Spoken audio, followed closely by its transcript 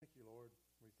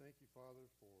Thank you, Father,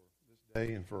 for this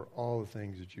day and for all the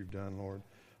things that you've done, Lord.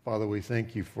 Father, we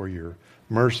thank you for your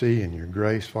mercy and your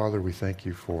grace. Father, we thank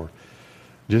you for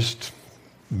just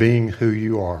being who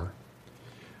you are.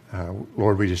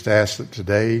 Lord, we just ask that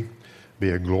today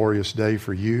be a glorious day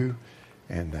for you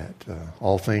and that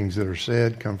all things that are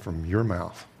said come from your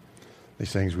mouth.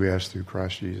 These things we ask through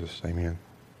Christ Jesus. Amen.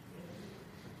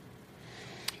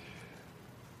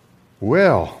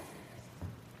 Well,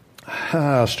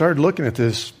 I started looking at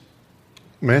this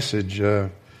message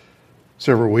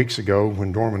several weeks ago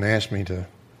when Dorman asked me to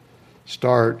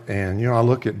start. And, I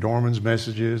look at Dorman's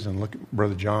messages and look at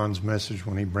Brother John's message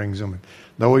when he brings them.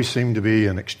 They always seem to be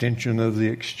an extension of the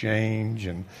exchange,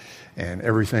 and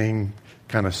everything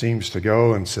kind of seems to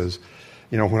go and says,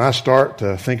 when I start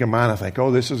to think of mine, I think, oh,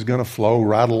 this is going to flow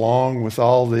right along with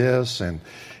all this, and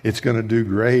it's going to do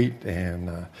great.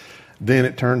 And then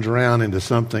it turns around into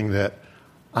something that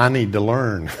I need to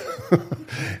learn.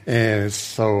 And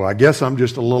so I guess I'm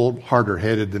just a little harder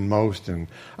headed than most, and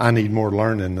I need more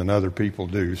learning than other people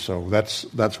do. So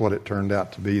that's what it turned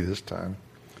out to be this time.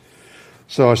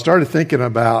 So I started thinking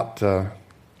about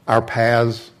our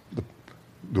paths,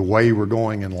 the way we're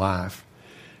going in life.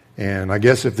 And I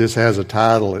guess if this has a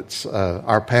title, it's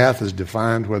Our Path is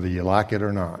Defined Whether You Like It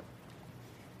or Not.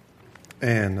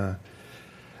 And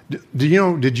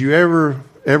did you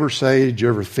ever say, did you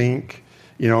ever think,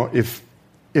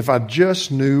 if I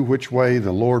just knew which way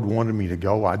the Lord wanted me to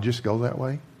go, I'd just go that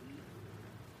way?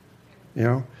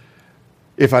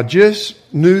 If I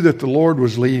just knew that the Lord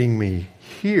was leading me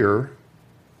here,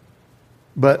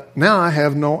 but now I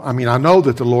know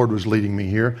that the Lord was leading me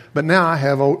here, but now I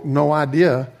have no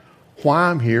idea why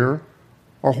I'm here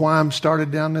or why I'm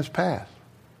started down this path.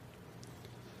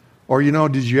 Or,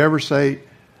 did you ever say,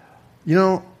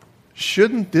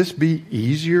 shouldn't this be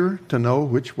easier to know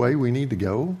which way we need to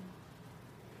go?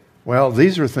 Well,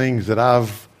 these are things that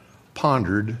I've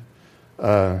pondered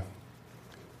for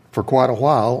quite a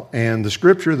while, and the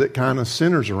scripture that kind of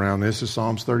centers around this is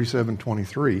Psalms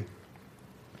 37:23.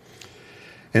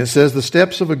 And it says, "The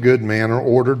steps of a good man are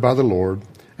ordered by the Lord,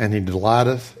 and he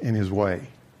delighteth in his way."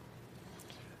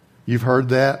 You've heard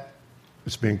that.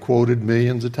 It's been quoted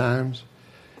millions of times.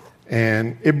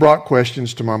 And it brought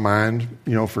questions to my mind,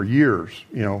 for years,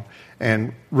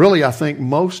 And really, I think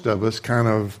most of us kind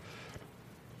of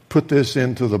put this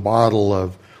into the bottle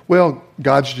of, well,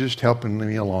 God's just helping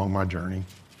me along my journey.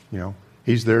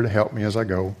 He's there to help me as I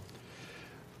go.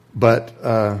 But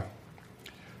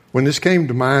when this came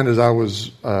to mind as I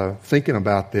was thinking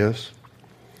about this,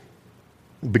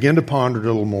 I began to ponder it a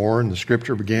little more, and the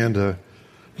scripture began to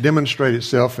demonstrate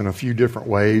itself in a few different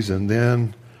ways, and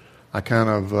then I kind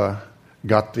of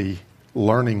got the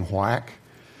learning whack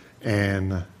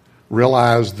and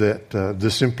realized that the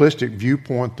simplistic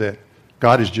viewpoint that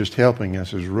God is just helping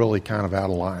us is really kind of out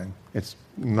of line. It's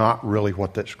not really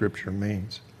what that scripture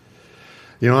means.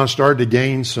 I started to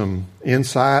gain some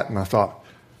insight, and I thought,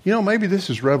 maybe this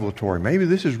is revelatory. Maybe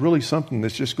this is really something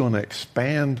that's just going to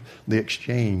expand the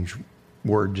exchange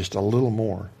word just a little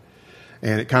more.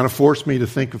 And it kind of forced me to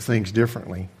think of things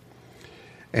differently.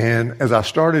 And as I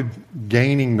started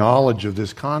gaining knowledge of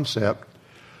this concept,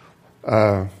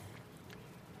 I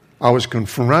was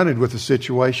confronted with a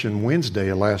situation Wednesday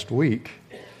of last week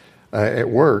at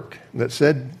work that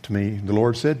said to me, the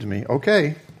Lord said to me,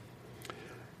 okay,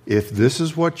 if this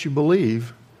is what you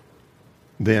believe,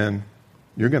 then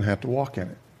you're going to have to walk in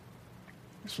it.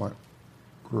 It's like,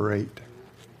 great.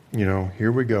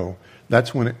 Here we go.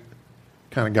 That's when it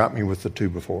kind of got me with the two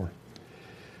before.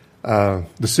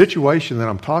 The situation that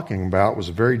I'm talking about was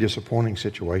a very disappointing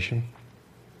situation.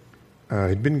 It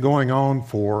had been going on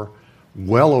for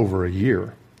well over a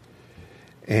year.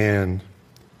 And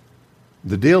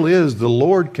the deal is, the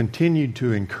Lord continued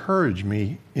to encourage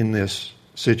me in this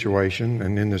situation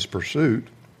and in this pursuit.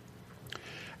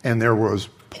 And there was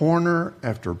pointer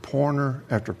after pointer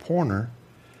after pointer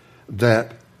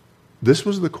that this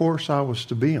was the course I was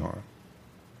to be on.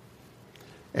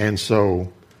 And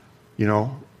so,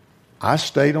 I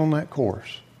stayed on that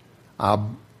course. I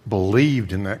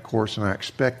believed in that course, and I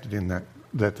expected in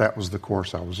that was the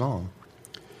course I was on.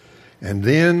 And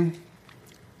then,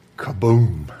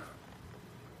 kaboom!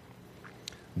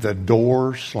 The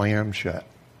door slammed shut.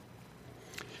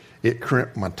 It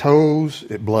crimped my toes.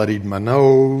 It bloodied my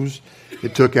nose.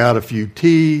 It took out a few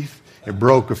teeth. It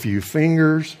broke a few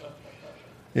fingers.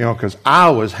 Because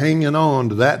I was hanging on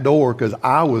to that door because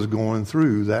I was going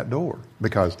through that door.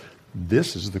 Because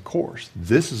this is the course.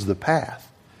 This is the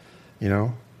path.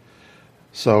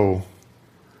 So,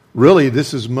 really,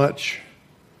 this is much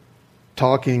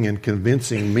talking and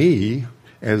convincing me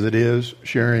as it is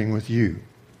sharing with you.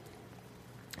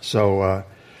 So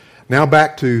now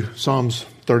back to Psalms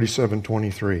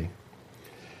 37:23.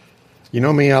 You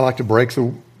know me, I like to break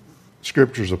the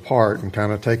scriptures apart and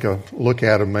kind of take a look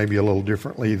at them maybe a little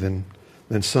differently than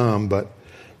some. But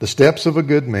the steps of a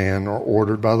good man are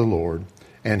ordered by the Lord,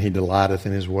 and he delighteth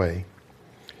in his way.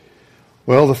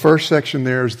 Well, the first section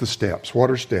there is the steps. What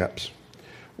are steps?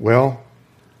 Well,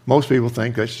 most people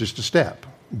think that's just a step.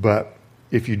 But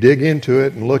if you dig into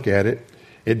it and look at it,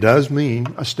 it does mean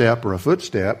a step or a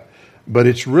footstep, but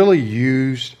it's really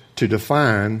used to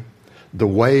define the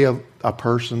way a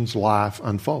person's life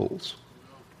unfolds.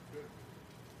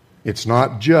 It's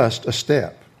not just a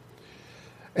step.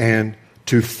 And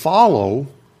to follow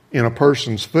in a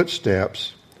person's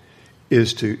footsteps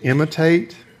is to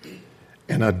imitate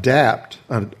and adopt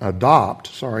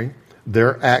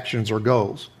their actions or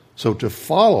goals. So to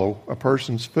follow a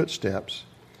person's footsteps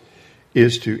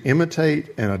is to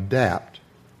imitate and adopt.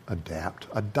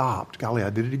 Golly, I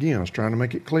did it again. I was trying to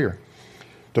make it clear.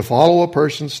 To follow a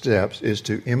person's steps is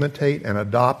to imitate and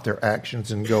adopt their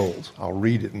actions and goals. I'll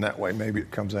read it in that way. Maybe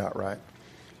it comes out right.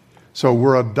 So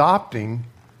we're adopting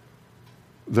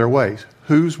their ways.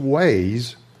 Whose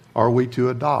ways are we to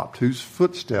adopt? Whose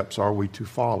footsteps are we to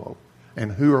follow?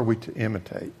 And who are we to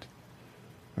imitate?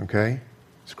 Okay?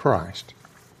 It's Christ.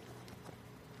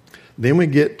 Then we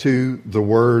get to the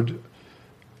word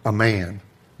a man.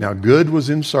 Now, good was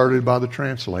inserted by the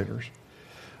translators,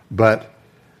 but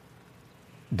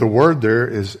the word there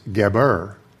is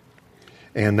geber,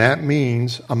 and that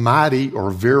means a mighty or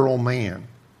virile man.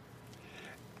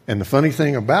 And the funny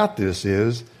thing about this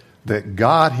is that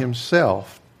God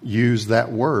himself used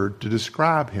that word to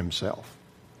describe himself.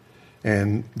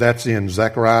 And that's in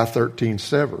Zechariah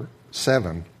 13:7.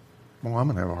 Well, I'm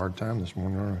going to have a hard time this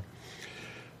morning.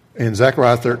 In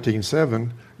Zechariah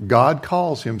 13:7, God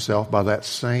calls himself by that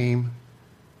same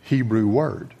Hebrew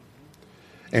word.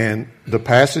 And the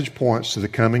passage points to the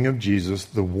coming of Jesus,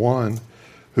 the one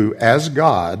who, as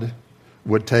God,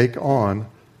 would take on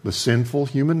the sinful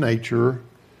human nature,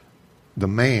 the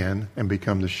man, and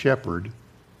become the shepherd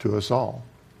to us all.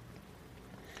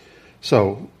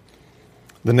 So,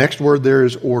 the next word there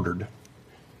is ordered.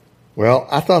 Well,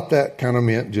 I thought that kind of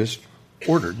meant just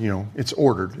ordered. You know, it's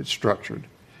ordered, it's structured.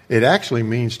 It actually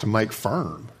means to make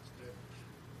firm.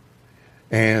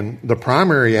 And the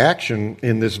primary action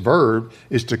in this verb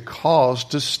is to cause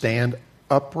to stand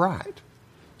upright.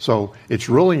 So it's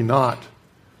really not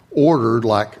ordered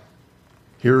like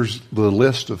here's the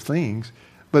list of things,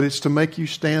 but it's to make you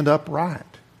stand upright.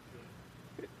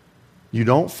 You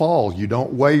don't fall, you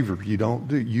don't waver,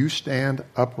 you stand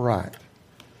upright.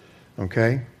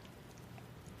 Okay?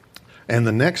 And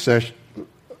the next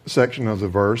section of the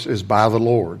verse is by the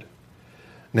Lord.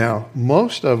 Now,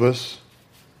 most of us,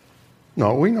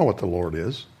 we know what the Lord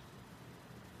is.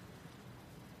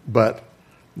 But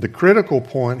the critical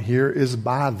point here is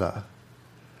by the.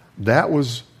 That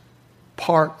was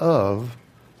part of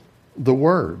the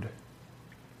word.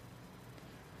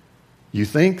 You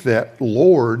think that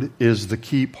Lord is the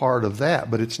key part of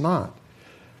that, but it's not.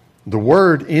 The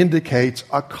word indicates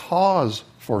a cause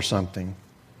for something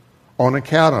on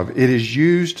account of. It is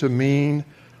used to mean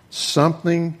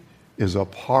something is a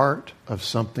part of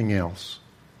something else.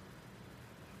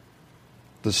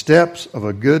 The steps of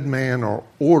a good man are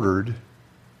ordered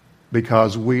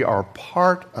because we are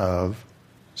part of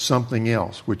something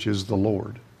else, which is the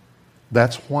Lord.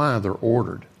 That's why they're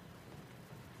ordered.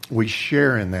 We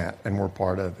share in that, and we're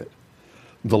part of it.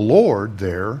 The Lord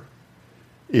there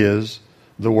is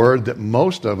the word that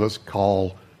most of us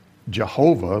call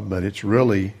Jehovah, but it's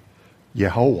really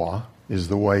Yehovah is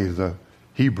the way the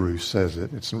Hebrew says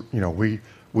it. It's, we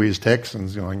as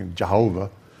Texans,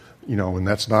 Jehovah, and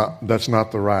that's not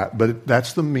the right, but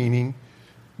that's the meaning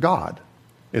God.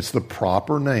 It's the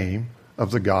proper name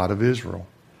of the God of Israel.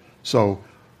 So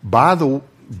by the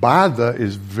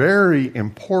is very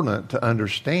important to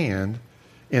understand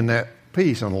in that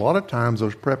piece. And a lot of times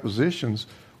those prepositions,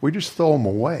 we just throw them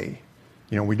away.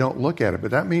 We don't look at it.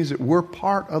 But that means that we're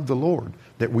part of the Lord,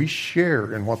 that we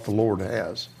share in what the Lord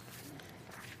has.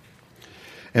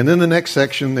 And then the next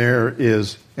section there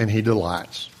is, and he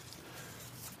delights.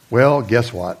 Well,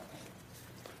 guess what?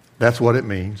 That's what it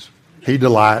means. He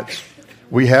delights.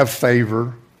 We have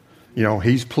favor.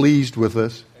 He's pleased with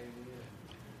us.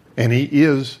 And he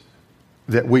is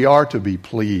that we are to be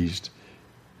pleased.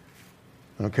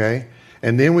 Okay?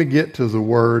 And then we get to the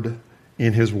word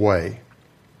in his way.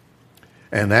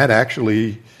 And that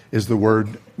actually is the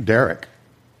word Derek.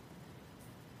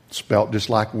 Spelt just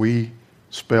like we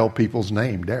spell people's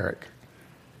name, Derek.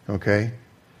 Okay?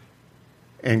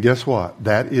 And guess what?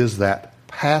 That is that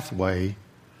pathway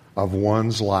of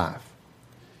one's life.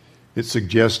 It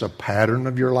suggests a pattern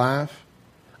of your life,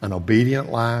 an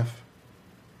obedient life.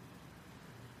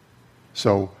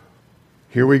 So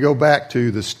here we go back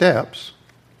to the steps.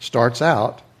 Starts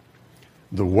out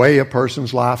the way a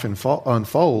person's life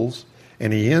unfolds,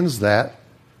 and he ends that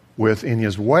with in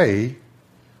his way,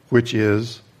 which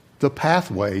is the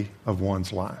pathway of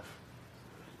one's life.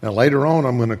 Now later on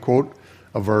I'm going to quote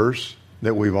a verse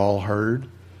that we've all heard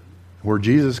where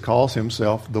Jesus calls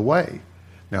himself the way.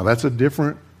 Now that's a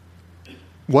different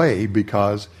way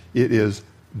because it is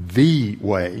the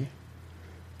way,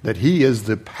 that he is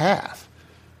the path.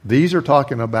 These are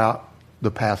talking about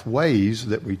the pathways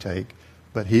that we take,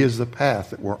 but he is the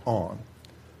path that we're on.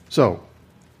 So,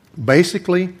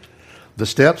 basically, the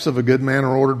steps of a good man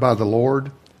are ordered by the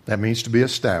Lord. That means to be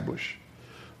established.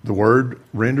 The word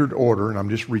rendered order, and I'm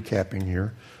just recapping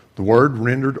here, the word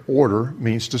rendered order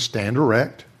means to stand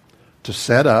erect, to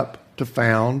set up, to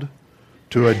found,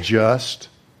 to adjust,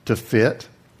 to fit.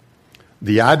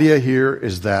 The idea here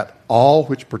is that all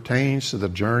which pertains to the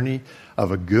journey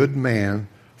of a good man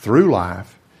through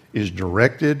life is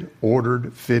directed,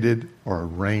 ordered, fitted, or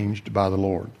arranged by the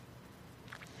Lord.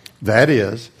 That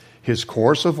is, his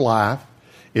course of life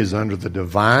is under the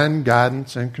divine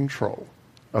guidance and control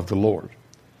of the Lord.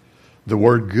 The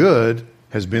word good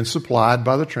has been supplied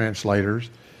by the translators,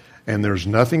 and there's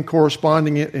nothing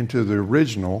corresponding it into the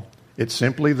original. It's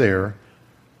simply there.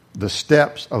 The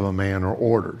steps of a man are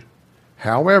ordered.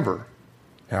 However,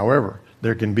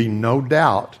 there can be no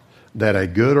doubt that a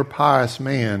good or pious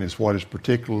man is what is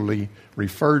particularly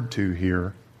referred to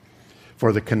here,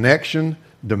 for the connection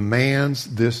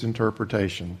demands this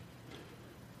interpretation.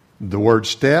 The word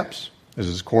steps is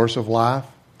his course of life,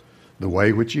 the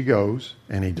way which he goes,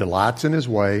 and he delights in his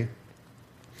way,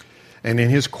 and in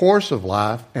his course of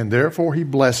life, and therefore he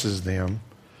blesses them.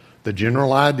 The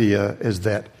general idea is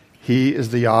that he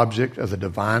is the object of the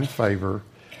divine favor,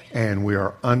 and we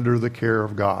are under the care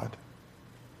of God.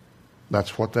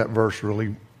 That's what that verse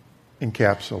really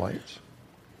encapsulates.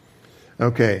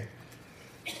 Okay.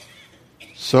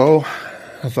 So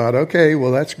I thought, okay,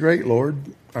 well, that's great, Lord.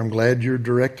 I'm glad you're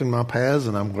directing my paths,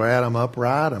 and I'm glad I'm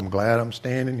upright. I'm glad I'm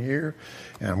standing here,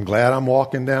 and I'm glad I'm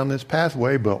walking down this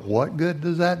pathway, but what good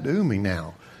does that do me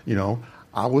now? You know,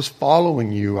 I was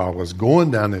following you. I was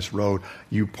going down this road.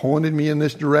 You pointed me in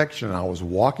this direction. I was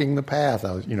walking the path.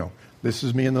 This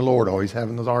is me and the Lord always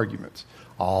having those arguments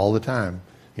all the time.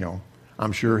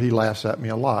 I'm sure he laughs at me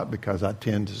a lot because I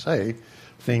tend to say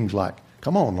things like,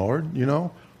 come on, Lord,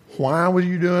 why were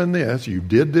you doing this? You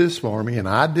did this for me, and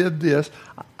I did this.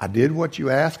 I did what you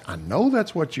asked. I know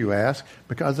that's what you asked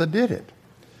because I did it.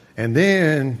 And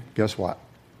then, guess what?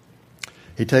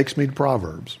 He takes me to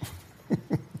Proverbs.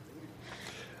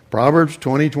 Proverbs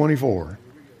 20:24.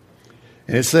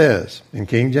 And it says, in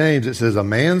King James, it says, a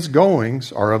man's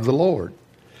goings are of the Lord.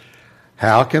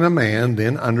 How can a man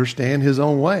then understand his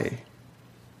own way?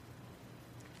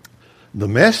 The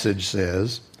Message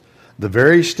says, the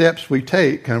very steps we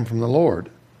take come from the Lord.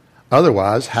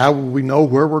 Otherwise, how will we know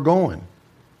where we're going?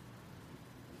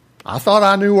 I thought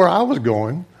I knew where I was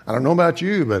going. I don't know about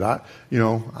you, but I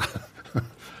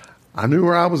knew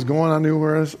where I was going. I knew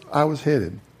where I was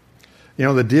headed.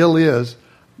 The deal is,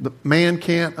 the man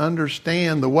can't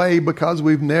understand the way because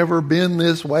we've never been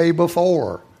this way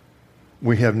before.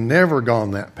 We have never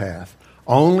gone that path.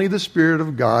 Only the Spirit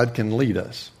of God can lead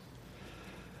us.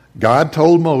 God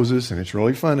told Moses, and it's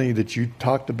really funny that you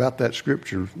talked about that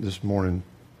scripture this morning.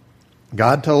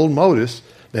 God told Moses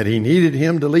that he needed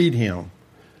him to lead him.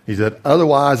 He said,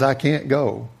 otherwise I can't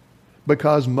go.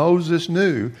 Because Moses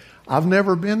knew, I've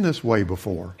never been this way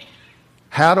before.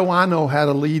 How do I know how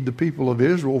to lead the people of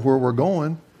Israel where we're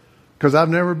going? Because I've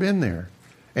never been there.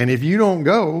 And if you don't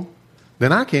go,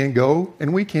 then I can't go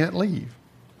and we can't leave.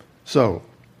 So,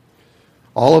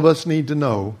 all of us need to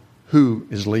know who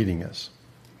is leading us.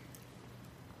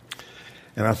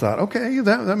 And I thought, okay,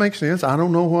 that makes sense. I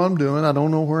don't know what I'm doing. I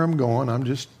don't know where I'm going. I'm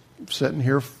just sitting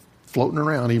here floating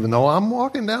around, even though I'm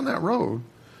walking down that road,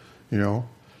 And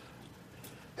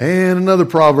another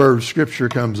Proverbs scripture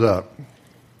comes up.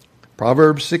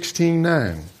 Proverbs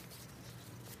 16:9.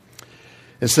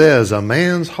 It says, a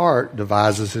man's heart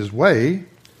devises his way,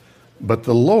 but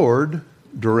the Lord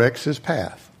directs his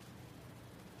path.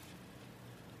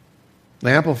 The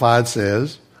Amplified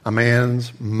says, a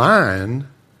man's mind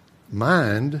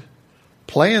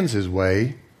plans his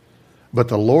way, but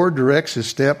the Lord directs his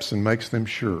steps and makes them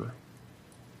sure.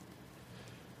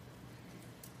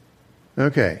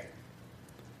 Okay.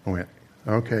 I went,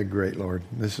 okay, great, Lord.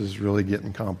 This is really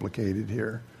getting complicated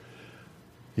here.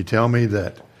 You tell me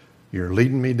that you're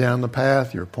leading me down the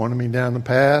path, you're pointing me down the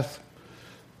path,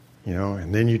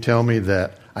 and then you tell me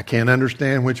that I can't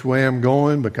understand which way I'm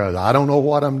going because I don't know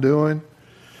what I'm doing.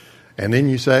 And then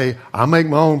you say, I make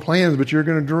my own plans, but you're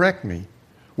going to direct me.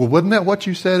 Well, wasn't that what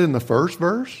you said in the first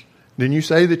verse? Didn't you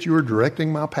say that you were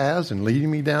directing my paths and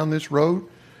leading me down this road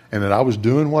and that I was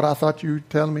doing what I thought you were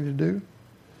telling me to do?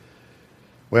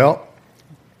 Well,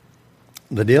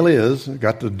 the deal is, I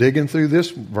got to digging through this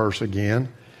verse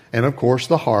again, and of course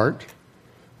the heart.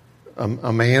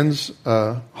 A man's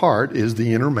heart is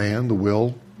the inner man, the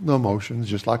will, the emotions,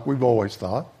 just like we've always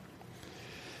thought.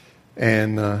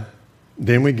 And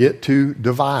then we get to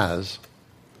devise.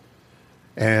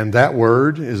 And that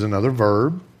word is another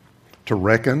verb, to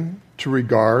reckon, to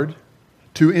regard,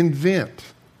 to invent,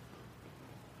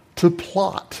 to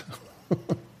plot,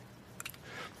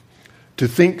 to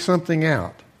think something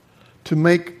out, to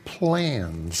make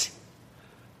plans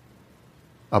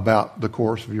about the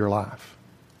course of your life.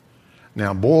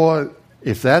 Now, boy,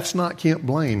 if that's not Kent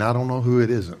Blaine, I don't know who it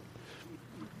isn't.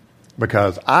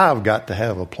 Because I've got to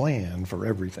have a plan for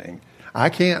everything. I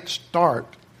can't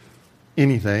start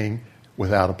anything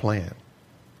without a plan.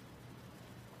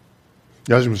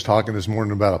 The husband was talking this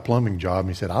morning about a plumbing job, and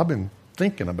he said, I've been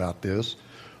thinking about this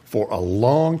for a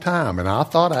long time, and I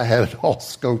thought I had it all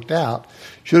scoped out.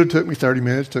 Should have took me 30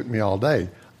 minutes, took me all day.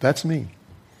 That's me.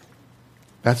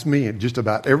 That's me. And just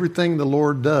about everything the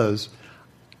Lord does,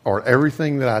 or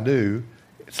everything that I do,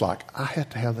 it's like, I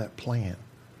have to have that plan.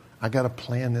 I got to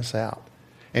plan this out.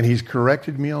 And he's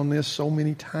corrected me on this so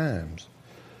many times.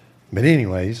 But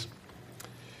anyways,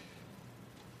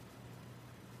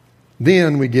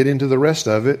 then we get into the rest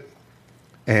of it,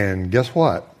 and guess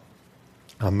what?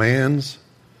 A man's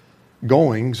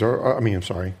goings, a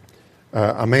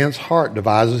man's heart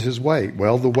devises his way.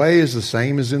 Well, the way is the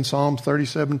same as in Psalms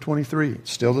 37:23.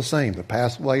 It's still the same, the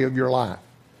pathway of your life.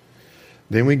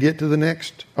 Then we get to the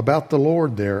next about the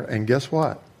Lord there, and guess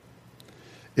what?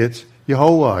 It's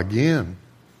Yehovah again.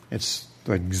 It's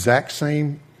the exact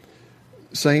same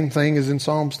thing as in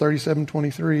Psalms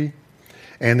 37:23.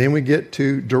 And then we get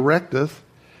to directeth,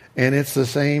 and it's the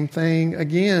same thing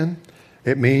again.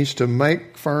 It means to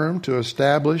make firm, to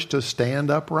establish, to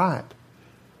stand upright.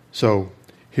 So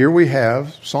here we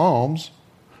have Psalms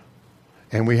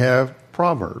and we have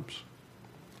Proverbs.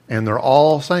 And they're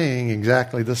all saying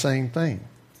exactly the same thing.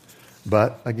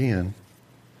 But again,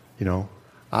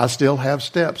 I still have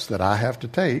steps that I have to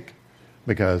take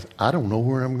because I don't know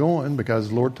where I'm going because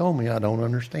the Lord told me I don't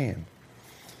understand.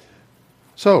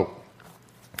 So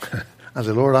I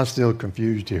said, Lord, I'm still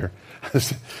confused here.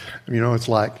 It's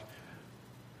like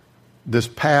this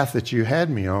path that you had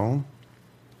me on,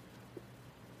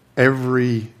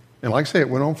 and like I say, it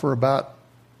went on for about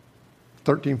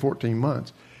 13, 14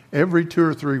 months. Every 2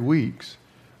 or 3 weeks,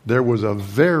 there was a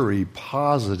very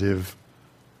positive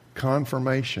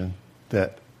confirmation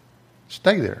that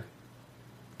stay there.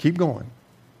 Keep going.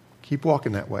 Keep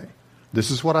walking that way. This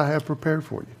is what I have prepared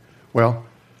for you. Well,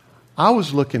 I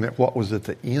was looking at what was at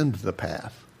the end of the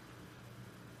path.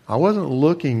 I wasn't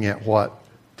looking at what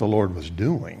the Lord was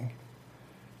doing.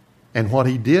 And what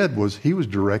he did was he was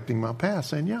directing my path,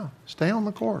 saying, yeah, stay on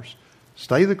the course.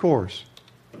 Stay the course.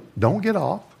 Don't get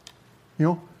off.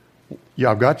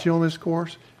 I've got you on this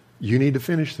course. You need to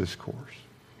finish this course.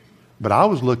 But I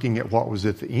was looking at what was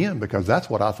at the end because that's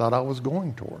what I thought I was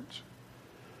going towards.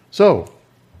 So,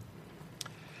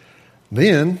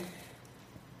 then,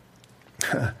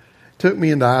 took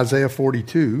me into Isaiah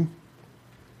 42:16,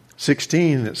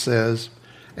 and it says,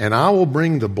 and I will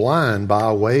bring the blind by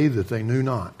a way that they knew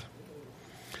not.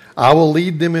 I will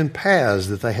lead them in paths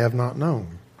that they have not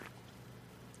known.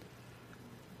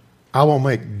 I will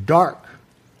make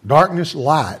darkness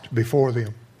light before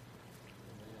them,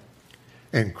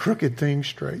 and crooked things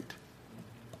straight.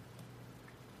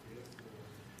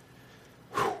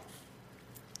 Whew.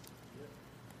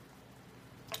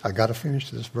 I got to finish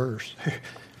this verse.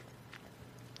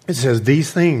 It says,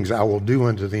 these things I will do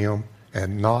unto them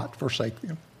and not forsake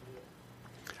them.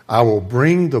 I will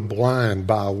bring the blind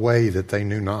by a way that they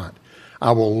knew not.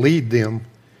 I will lead them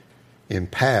in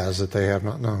paths that they have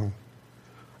not known.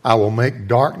 I will make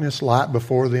darkness light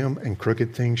before them and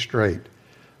crooked things straight.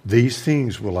 These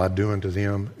things will I do unto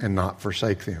them and not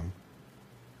forsake them.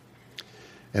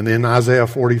 And then Isaiah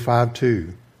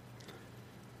 45:2.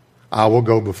 I will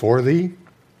go before thee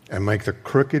and make the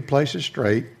crooked places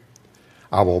straight.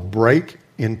 I will break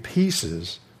in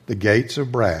pieces the gates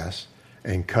of brass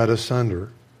and cut asunder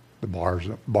the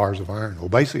bars of iron. Well,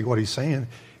 basically what he's saying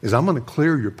is I'm going to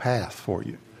clear your path for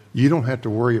you. You don't have to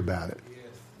worry about it.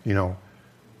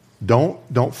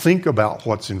 Don't think about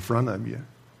what's in front of you.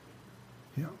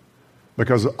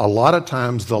 Because a lot of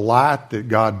times the light that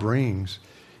God brings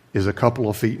is a couple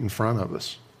of feet in front of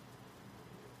us.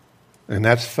 And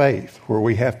that's faith, where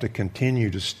we have to continue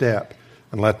to step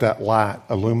and let that light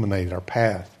illuminate our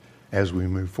path as we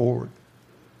move forward.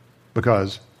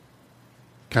 Because,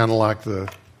 kind of like a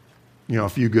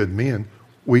few good men,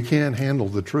 we can't handle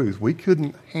the truth. We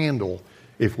couldn't handle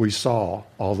if we saw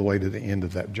all the way to the end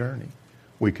of that journey.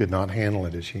 We could not handle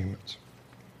it as humans.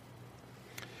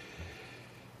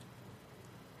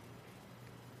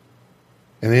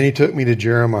 And then he took me to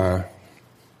Jeremiah.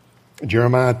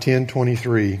 Jeremiah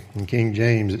 10:23 in King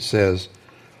James, it says,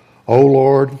 O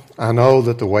Lord, I know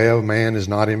that the way of man is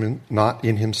not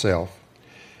in himself.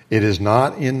 It is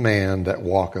not in man that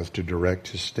walketh to direct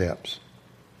his steps.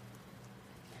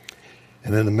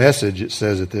 And then the Message, it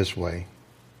says it this way.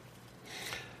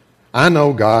 I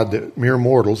know, God, that mere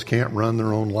mortals can't run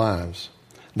their own lives.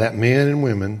 That men and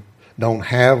women don't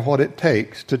have what it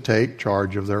takes to take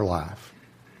charge of their life.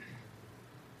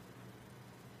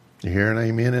 You hear an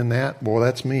amen in that? Boy,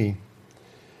 that's me.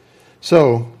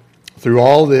 So, through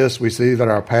all this, we see that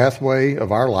our pathway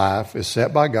of our life is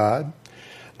set by God,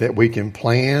 that we can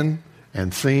plan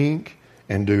and think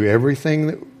and do everything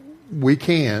that we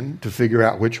can to figure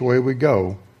out which way we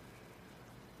go,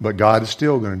 but God is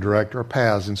still going to direct our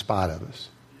paths in spite of us.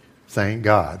 Thank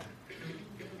God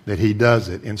that He does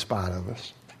it in spite of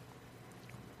us.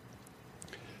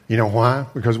 You know why?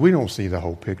 Because we don't see the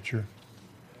whole picture.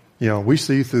 We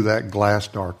see through that glass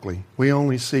darkly. We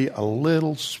only see a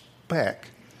little speck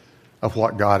of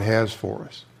what God has for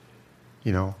us.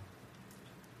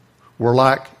 We're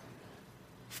like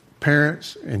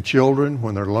parents and children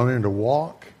when they're learning to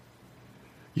walk.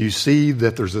 You see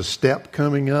that there's a step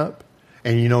coming up,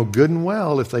 and you know good and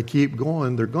well if they keep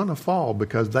going, they're going to fall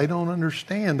because they don't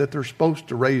understand that they're supposed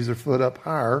to raise their foot up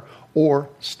higher or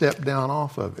step down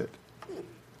off of it.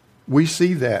 We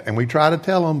see that, and we try to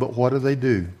tell them, but what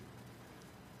do?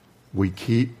 We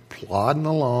keep plodding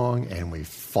along, and we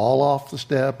fall off the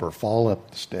step or fall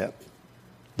up the step.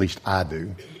 At least I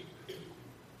do.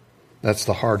 That's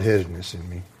the hard-headedness in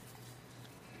me.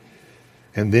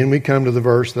 And then we come to the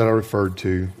verse that I referred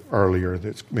to earlier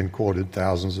that's been quoted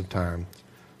thousands of times.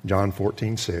 John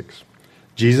 14:6.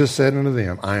 Jesus said unto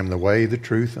them, I am the way, the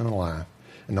truth, and the life,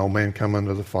 and no man come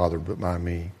unto the Father but by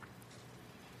me.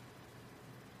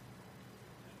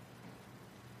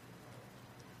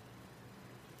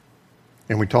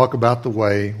 And we talk about the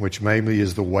way, which maybe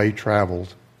is the way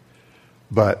traveled,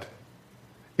 but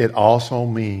it also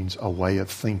means a way of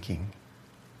thinking.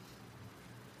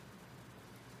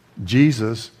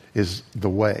 Jesus is the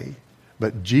way,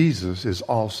 but Jesus is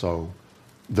also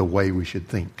the way we should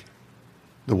think,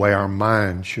 the way our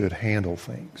mind should handle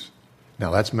things.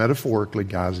 Now, that's metaphorically,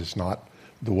 guys. It's not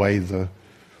the way the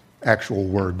actual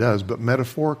word does, but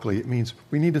metaphorically, it means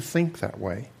we need to think that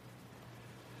way.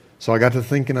 So I got to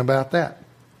thinking about that.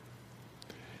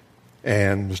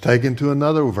 And was taken to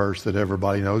another verse that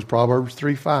everybody knows, Proverbs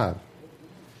 3:5.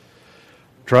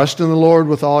 Trust in the Lord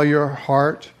with all your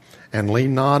heart and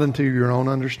lean not unto your own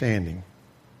understanding.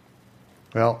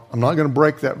 Well, I'm not going to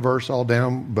break that verse all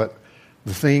down, but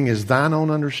the thing is thine own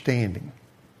understanding.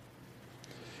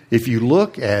 If you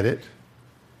look at it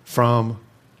from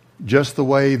just the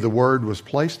way the word was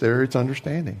placed there, it's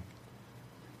understanding.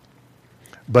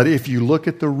 But if you look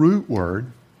at the root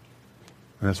word,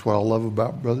 and that's what I love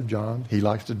about Brother John. He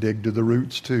likes to dig to the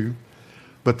roots too.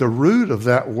 But the root of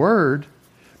that word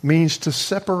means to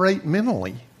separate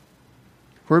mentally.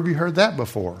 Where have you heard that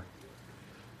before?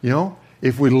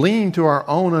 If we lean to our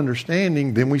own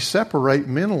understanding, then we separate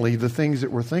mentally the things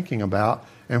that we're thinking about,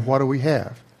 and what do we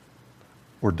have?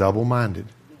 We're double-minded.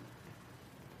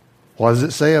 What does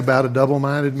it say about a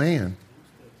double-minded man?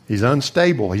 He's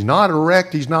unstable. He's not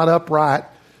erect. He's not upright.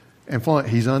 And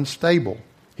he's unstable.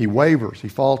 He wavers, he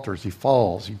falters, he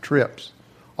falls, he trips,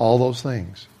 all those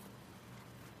things.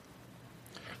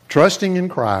 Trusting in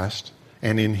Christ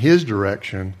and in His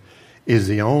direction is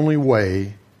the only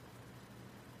way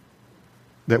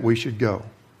that we should go.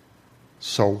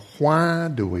 So why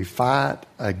do we fight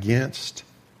against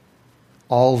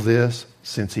all this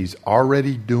since He's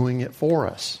already doing it for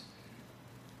us?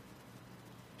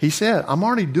 He said, I'm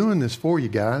already doing this for you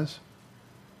guys.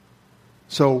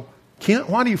 So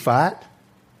why do you fight?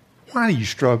 Why do you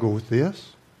struggle with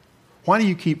this? Why do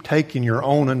you keep taking your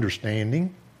own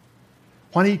understanding?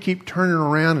 Why do you keep turning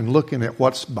around and looking at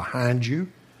what's behind you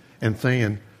and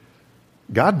saying,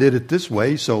 God did it this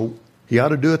way, so He ought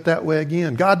to do it that way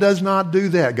again? God does not do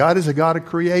that. God is a God of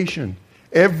creation.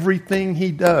 Everything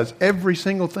He does, every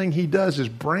single thing He does is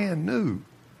brand new.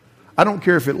 I don't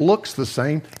care if it looks the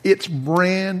same. It's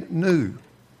brand new.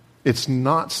 It's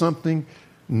not something,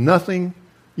 nothing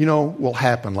will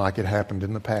happen like it happened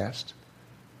in the past.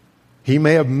 He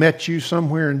may have met you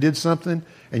somewhere and did something,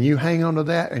 and you hang on to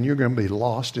that, and you're going to be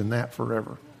lost in that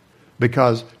forever.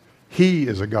 Because He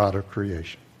is a God of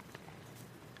creation.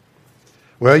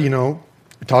 Well,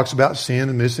 it talks about sin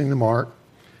and missing the mark.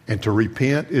 And to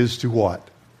repent is to what?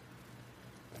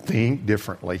 Think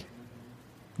differently.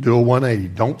 Do a 180.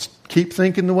 Don't keep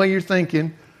thinking the way you're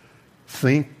thinking.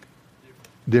 Think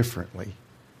differently.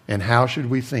 And how should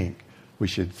we think? We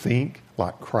should think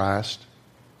like Christ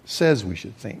says we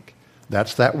should think.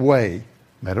 That's that way.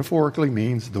 Metaphorically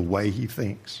means the way He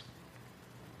thinks.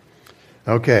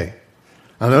 Okay.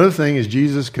 Another thing is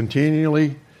Jesus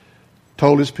continually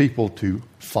told His people to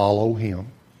follow Him.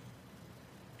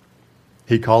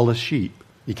 He called us sheep.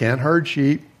 You can't herd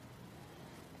sheep.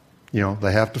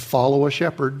 They have to follow a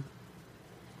shepherd.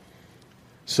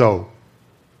 So,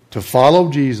 to follow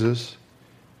Jesus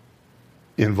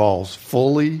involves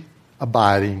fully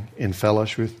abiding in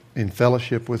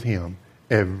fellowship with Him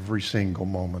every single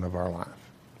moment of our life.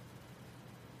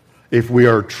 If we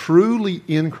are truly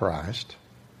in Christ,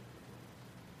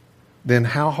 then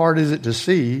how hard is it to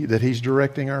see that He's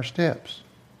directing our steps?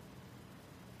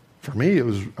 For me,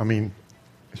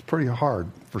 it's pretty hard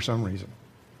for some reason.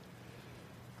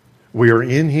 We are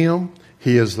in Him.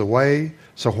 He is the way.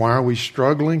 So why are we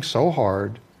struggling so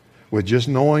hard with just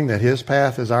knowing that His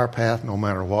path is our path no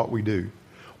matter what we do?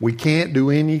 We can't do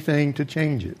anything to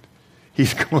change it.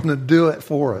 He's going to do it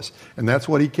for us. And that's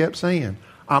what He kept saying.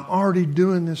 I'm already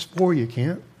doing this for you,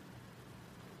 Kent.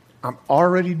 I'm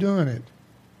already doing it.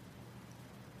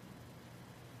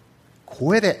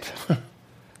 Quit it.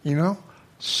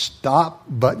 Stop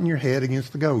butting your head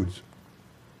against the goads.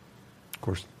 Of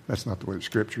course, that's not the way the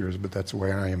Scripture is, but that's the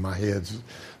way I am. My head's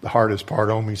the hardest part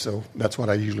on me, so that's what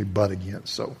I usually butt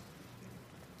against. So,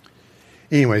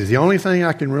 anyways, the only thing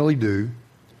I can really do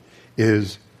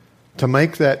is to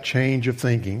make that change of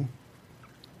thinking.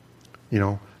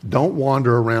 Don't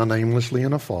wander around aimlessly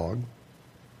in a fog.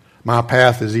 My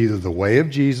path is either the way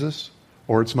of Jesus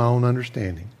or it's my own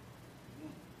understanding.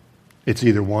 It's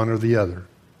either one or the other.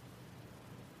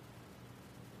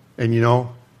 And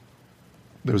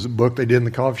there was a book they did in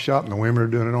the coffee shop, and the women are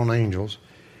doing it on angels.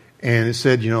 And it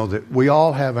said, that we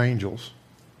all have angels,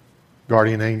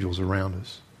 guardian angels around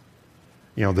us.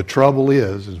 The trouble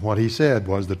is what he said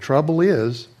was, the trouble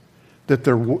is that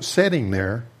they're sitting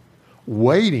there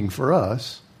waiting for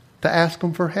us to ask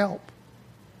them for help.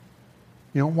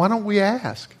 Why don't we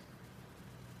ask?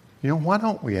 Why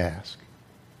don't we ask?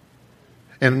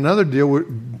 And another deal,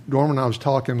 Norman and I was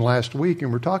talking last week,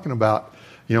 and we're talking about,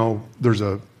 there's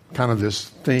a kind of this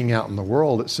thing out in the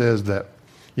world that says that,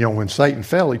 when Satan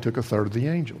fell, he took a third of the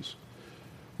angels.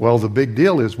 Well, the big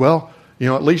deal is,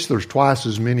 at least there's twice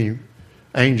as many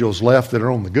angels left that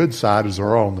are on the good side as there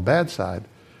are on the bad side.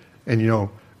 And,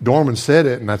 Dorman said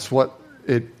it, and that's what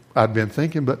I'd been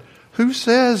thinking, but who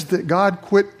says that God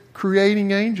quit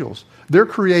creating angels? They're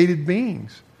created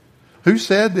beings. Who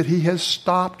said that He has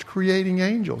stopped creating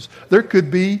angels? There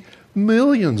could be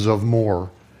millions of more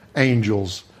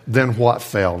angels than what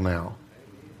fell now.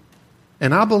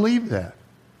 And I believe that.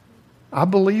 I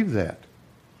believe that.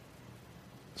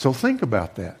 So think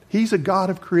about that. He's a God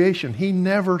of creation. He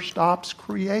never stops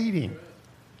creating.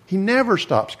 He never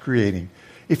stops creating.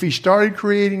 If He started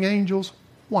creating angels,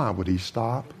 why would He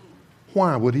stop?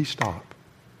 Why would He stop?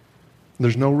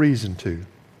 There's no reason to.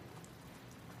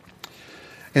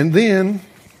 And then,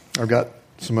 I've got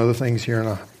some other things here, and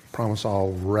I promise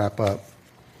I'll wrap up.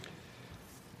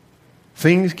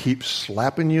 Things keep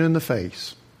slapping you in the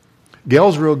face.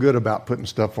 Gail's real good about putting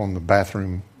stuff on the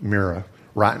bathroom mirror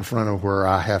right in front of where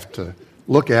I have to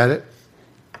look at it,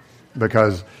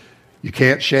 because you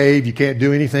can't shave, you can't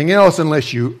do anything else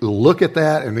unless you look at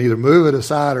that and either move it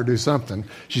aside or do something.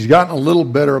 She's gotten a little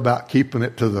better about keeping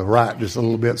it to the right just a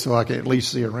little bit so I can at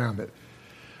least see around it.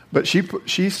 But she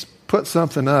put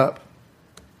something up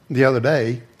the other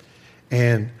day,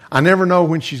 and I never know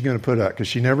when she's going to put it up because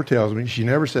she never tells me. She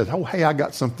never says, "Oh, hey, I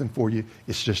got something for you."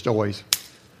 It's just always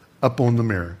up on the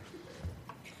mirror.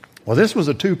 Well, this was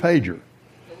a 2-pager.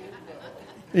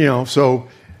 So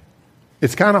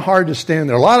it's kind of hard to stand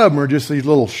there. A lot of them are just these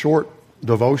little short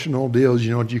devotional deals,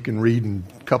 that you can read in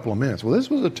a couple of minutes. Well, this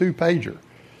was a 2-pager.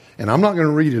 And I'm not going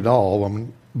to read it all,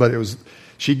 but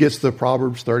she gets the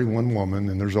Proverbs 31 woman,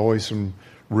 and there's always some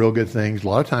real good things. A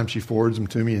lot of times she forwards them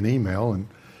to me in email and,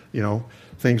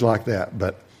 things like that.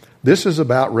 But this is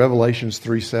about Revelations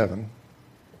 3:7.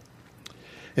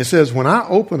 It says, "When I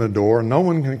open a door, no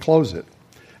one can close it.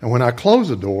 And when I close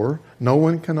a door, no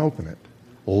one can open it.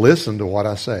 Listen to what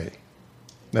I say."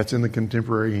 That's in the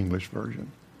Contemporary English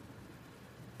Version.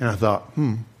 And I thought,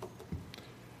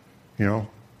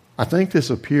 I think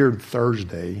this appeared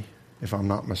Thursday if I'm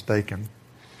not mistaken,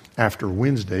 after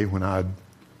Wednesday when I'd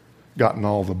gotten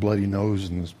all the bloody nose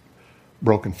and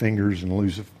broken fingers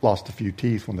and lost a few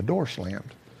teeth when the door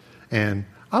slammed. And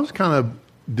I was kind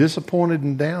of disappointed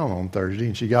and down on Thursday,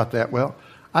 and she got that. Well,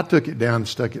 I took it down and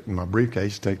stuck it in my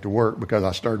briefcase to take to work because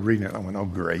I started reading it. I went, oh,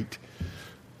 great.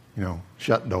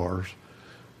 Shut doors.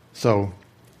 So,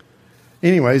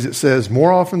 anyways, it says,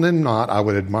 more often than not, I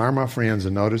would admire my friends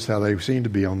and notice how they seemed to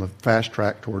be on the fast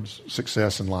track towards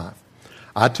success in life.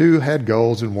 I, too, had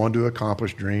goals and wanted to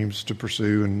accomplish, dreams to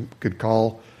pursue, and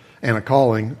a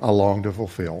calling I longed to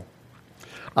fulfill.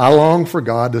 I longed for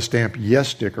God to stamp yes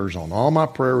stickers on all my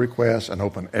prayer requests and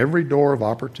open every door of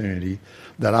opportunity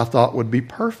that I thought would be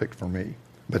perfect for me.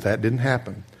 But that didn't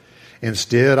happen.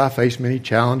 Instead, I faced many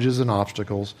challenges and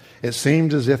obstacles. It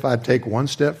seemed as if I'd take one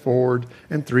step forward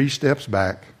and 3 steps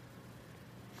back,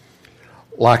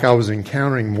 like I was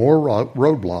encountering more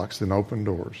roadblocks than open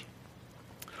doors.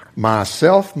 My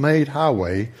self-made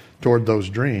highway toward those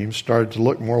dreams started to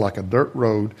look more like a dirt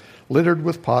road littered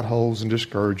with potholes and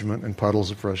discouragement and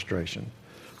puddles of frustration.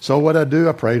 So what I do,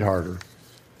 I prayed harder.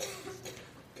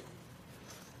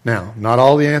 Now, not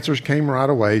all the answers came right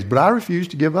away, but I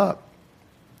refused to give up.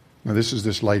 Now, this is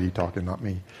this lady talking, not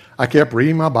me. I kept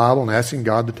reading my Bible and asking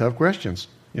God the tough questions.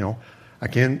 I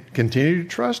can continue to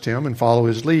trust Him and follow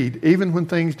His lead, even when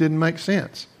things didn't make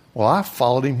sense. Well, I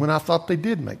followed Him when I thought they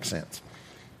did make sense.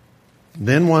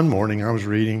 Then one morning I was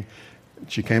reading,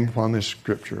 she came upon this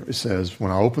scripture. It says, when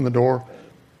I open the door,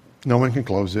 no one can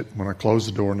close it. When I close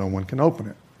the door, no one can open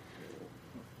it.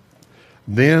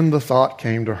 Then the thought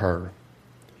came to her,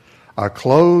 a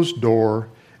closed door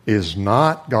is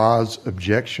not God's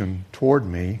objection toward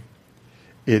me.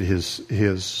 It is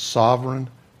His sovereign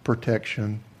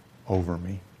protection over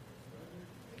me.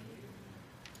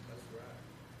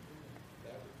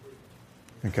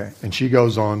 Okay, and she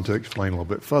goes on to explain a little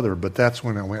bit further, but that's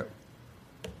when I went,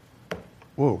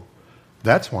 whoa,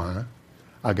 that's why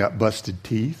I got busted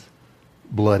teeth,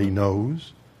 bloody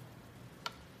nose,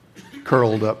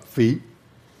 curled up feet,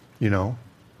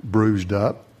 bruised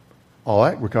up, all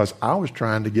that, because I was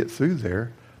trying to get through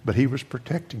there, but He was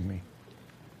protecting me.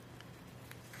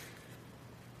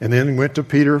 And then went to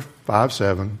Peter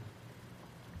 5:7,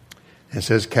 and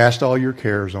says, cast all your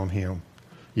cares on Him.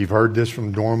 You've heard this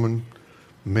from Dorman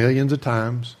millions of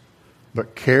times,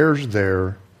 but cares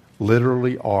there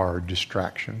literally are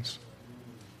distractions.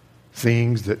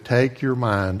 Things that take your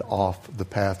mind off the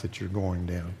path that you're going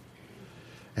down.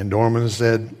 And Dorman has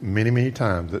said many, many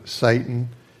times that Satan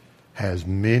has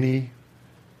many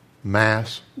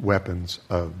mass weapons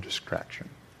of distraction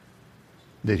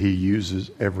that he uses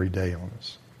every day on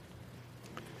us.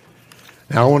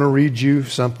 Now I want to read you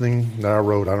something that I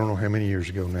wrote, I don't know how many years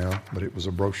ago now, but it was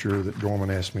a brochure that Dorman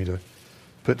asked me to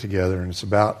put together, and it's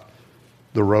about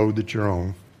the road that you're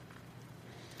on.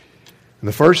 And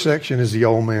the first section is the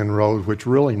old man road, which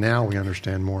really now we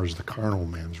understand more as the carnal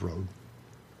man's road.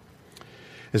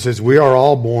 It says, we are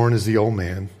all born as the old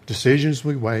man. Decisions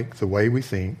we make, the way we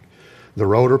think, the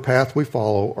road or path we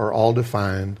follow are all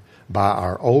defined by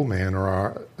our old man or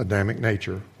our Adamic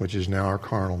nature, which is now our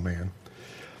carnal man.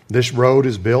 This road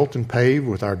is built and paved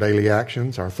with our daily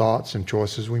actions, our thoughts, and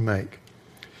choices we make.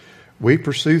 We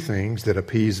pursue things that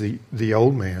appease the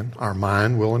old man, our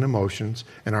mind, will, and emotions,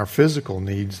 and our physical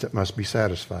needs that must be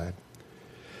satisfied.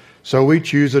 So we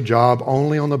choose a job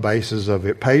only on the basis of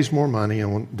it pays more money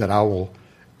and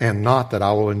not that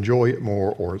I will enjoy it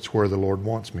more or it's where the Lord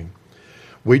wants me.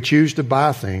 We choose to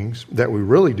buy things that we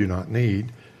really do not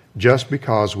need just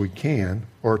because we can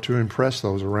or to impress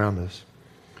those around us.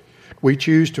 We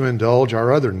choose to indulge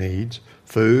our other needs,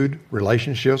 food,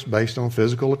 relationships based on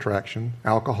physical attraction,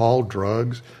 alcohol,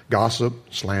 drugs, gossip,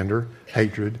 slander,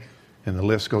 hatred, and the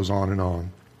list goes on and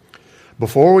on.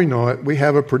 Before we know it, we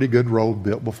have a pretty good road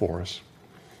built before us.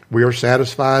 We are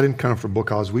satisfied and comfortable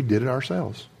because we did it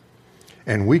ourselves.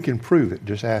 And we can prove it,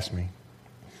 just ask me.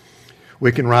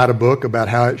 We can write a book about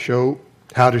how to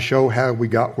show how we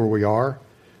got where we are.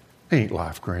 Ain't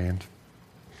life grand?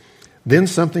 Then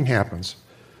something happens.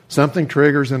 Something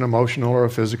triggers an emotional or a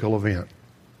physical event.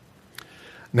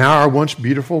 Now our once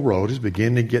beautiful road is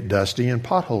beginning to get dusty and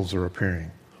potholes are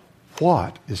appearing.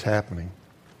 What is happening?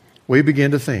 We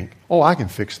begin to think, oh, I can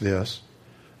fix this.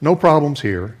 No problems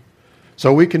here.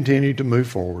 So we continue to move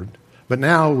forward. But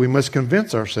now we must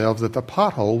convince ourselves that the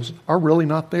potholes are really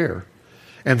not there.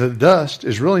 And the dust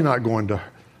is really not going to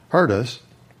hurt us.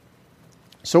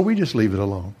 So we just leave it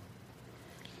alone.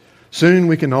 Soon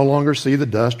we can no longer see the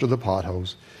dust or the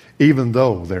potholes, even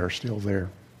though they're still there.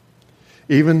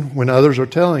 Even when others are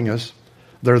telling us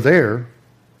they're there,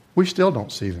 we still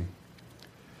don't see them.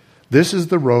 This is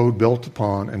the road built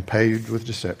upon and paved with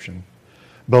deception,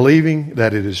 believing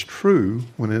that it is true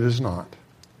when it is not.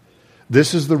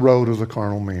 This is the road of the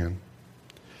carnal man.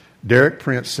 Derek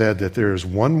Prince said that there is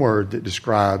one word that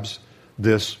describes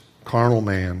this carnal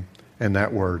man, and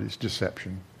that word is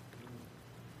deception.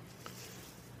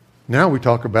 Now we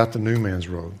talk about the new man's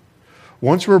road.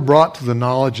 Once we're brought to the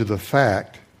knowledge of the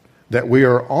fact that we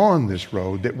are on this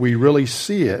road, that we really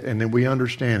see it, and that we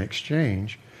understand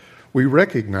exchange, we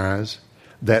recognize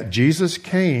that Jesus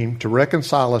came to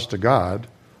reconcile us to God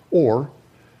or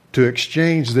to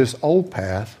exchange this old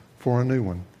path for a new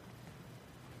one.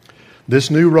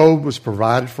 This new road was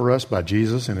provided for us by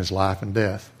Jesus in his life and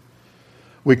death.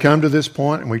 We come to this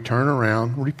point and we turn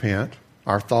around, repent,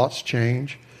 our thoughts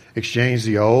change, exchange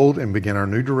the old, and begin our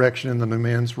new direction in the new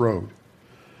man's road.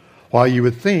 While you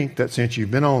would think that since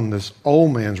you've been on this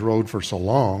old man's road for so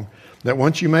long, that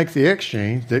once you make the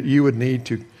exchange, that you would need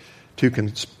to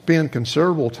spend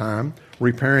considerable time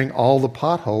repairing all the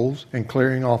potholes and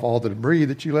clearing off all the debris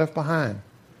that you left behind.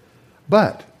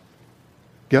 But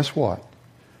guess what?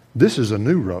 This is a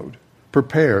new road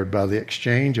prepared by the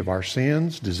exchange of our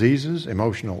sins, diseases,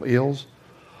 emotional ills,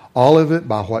 all of it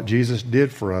by what Jesus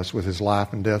did for us with his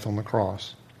life and death on the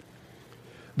cross.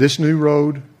 This new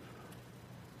road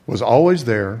was always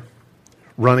there,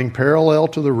 running parallel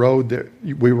to the road that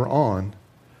we were on,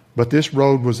 but this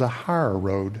road was a higher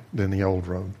road than the old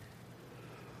road.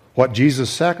 What Jesus'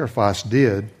 sacrifice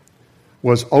did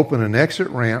was open an exit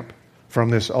ramp from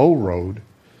this old road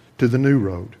to the new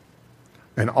road.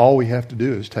 And all we have to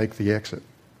do is take the exit.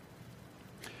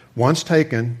 Once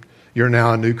taken, you're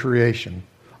now a new creation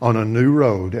on a new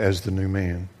road as the new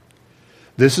man.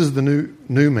 This is the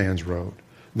new man's road,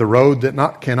 the road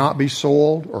that cannot be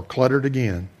soiled or cluttered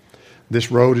again. This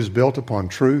road is built upon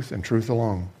truth and truth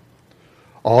alone.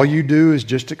 All you do is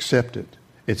just accept it.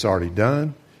 It's already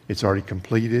done. It's already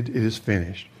completed. It is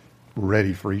finished,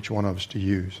 ready for each one of us to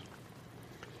use.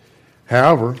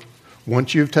 However,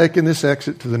 once you've taken this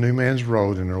exit to the new man's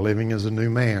road and are living as a new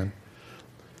man,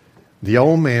 the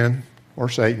old man, or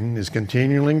Satan, is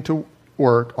continuing to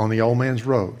work on the old man's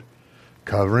road,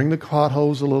 covering the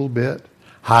potholes a little bit,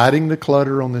 hiding the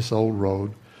clutter on this old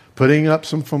road, putting up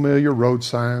some familiar road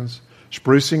signs,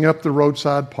 sprucing up the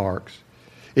roadside parks.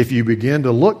 If you begin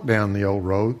to look down the old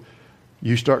road,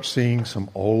 you start seeing some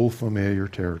old familiar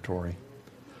territory.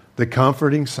 The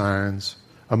comforting signs,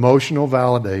 emotional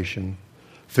validation,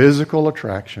 physical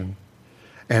attraction,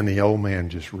 and the old man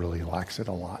just really likes it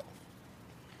a lot.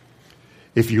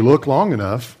 If you look long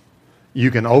enough, you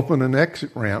can open an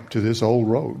exit ramp to this old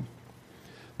road.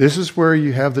 This is where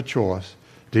you have the choice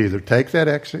to either take that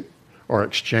exit or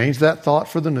exchange that thought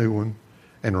for the new one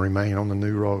and remain on the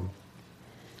new road.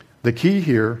 The key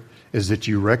here is that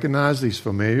you recognize these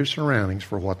familiar surroundings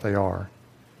for what they are.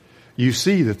 You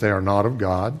see that they are not of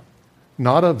God,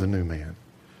 not of the new man.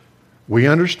 We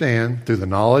understand through the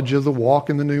knowledge of the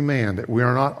walk in the new man that we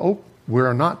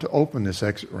are not to open this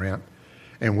exit ramp,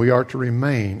 and we are to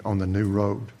remain on the new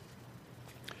road.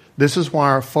 This is why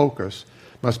our focus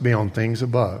must be on things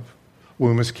above.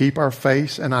 We must keep our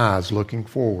face and eyes looking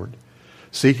forward,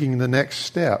 seeking the next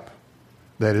step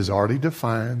that is already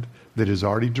defined, that is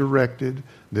already directed,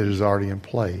 that is already in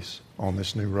place on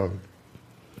this new road.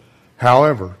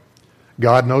 However,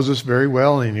 God knows us very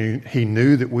well, and He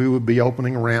knew that we would be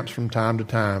opening ramps from time to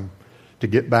time to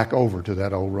get back over to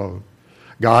that old road.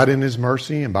 God, in His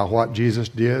mercy and by what Jesus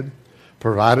did,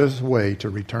 provided us a way to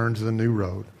return to the new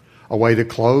road, a way to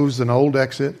close an old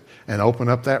exit and open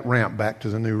up that ramp back to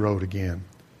the new road again.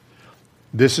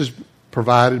 This is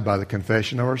provided by the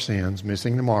confession of our sins,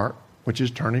 missing the mark, which is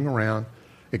turning around,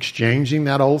 exchanging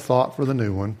that old thought for the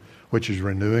new one, which is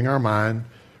renewing our mind.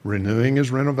 Renewing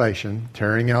is renovation,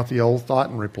 tearing out the old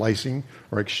thought and replacing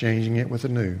or exchanging it with a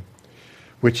new,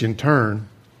 which in turn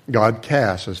God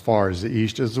casts as far as the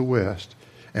east as the west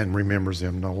and remembers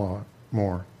them no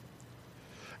more.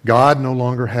 God no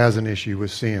longer has an issue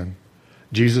with sin.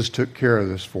 Jesus took care of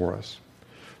this for us.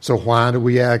 So why do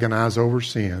we agonize over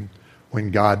sin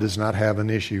when God does not have an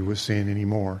issue with sin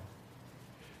anymore?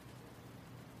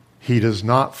 He does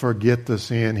not forget the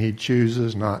sin. He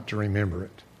chooses not to remember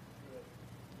it.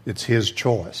 It's His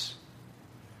choice.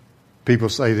 People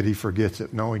say that He forgets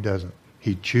it. No, He doesn't.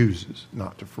 He chooses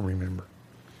not to remember.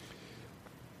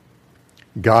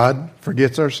 God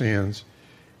forgets our sins.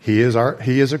 He is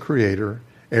a creator.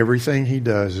 Everything He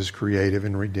does is creative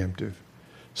and redemptive.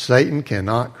 Satan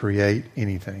cannot create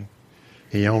anything.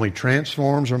 He only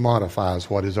transforms or modifies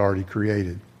what is already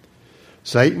created.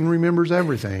 Satan remembers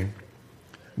everything.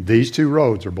 These two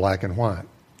roads are black and white.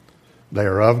 They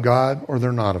are of God or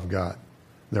they're not of God.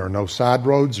 There are no side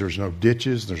roads, there's no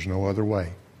ditches, there's no other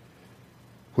way.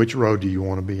 Which road do you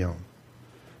want to be on?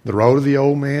 The road of the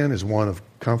old man is one of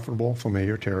comfortable,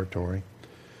 familiar territory.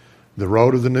 The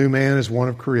road of the new man is one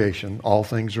of creation. All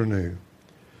things are new.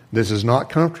 This is not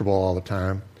comfortable all the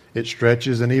time. It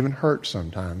stretches and even hurts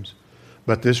sometimes.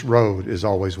 But this road is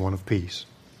always one of peace.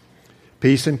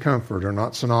 Peace and comfort are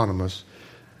not synonymous,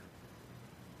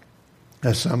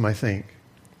 as some may think.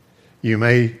 You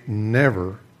may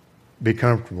never be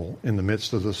comfortable in the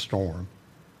midst of the storm,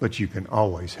 but you can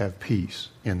always have peace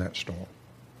in that storm.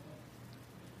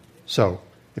 So,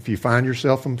 if you find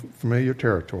yourself in familiar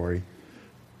territory,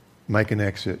 make an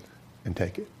exit and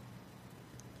take it.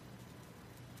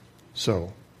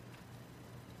 So,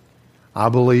 I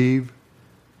believe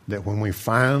that when we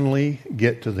finally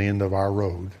get to the end of our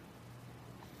road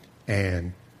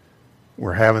and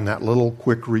we're having that little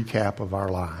quick recap of our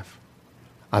life,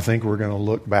 I think we're going to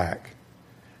look back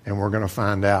and we're going to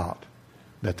find out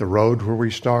that the road where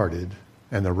we started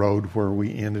and the road where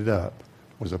we ended up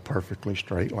was a perfectly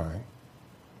straight line.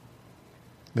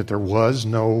 That there was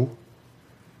no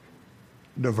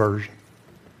diversion.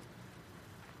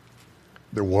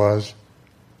 There was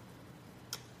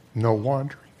no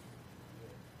wandering.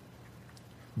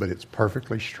 But it's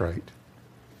perfectly straight.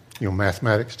 You know,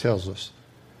 mathematics tells us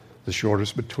the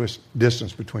shortest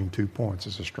distance between 2 points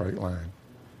is a straight line.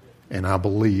 And I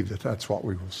believe that that's what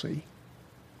we will see.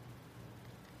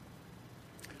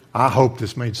 I hope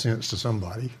this made sense to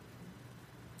somebody,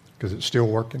 because it's still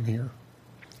working here.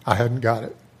 I hadn't got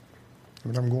it,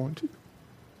 but I'm going to.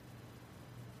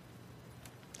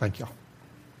 Thank y'all.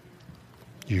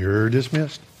 You're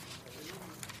dismissed.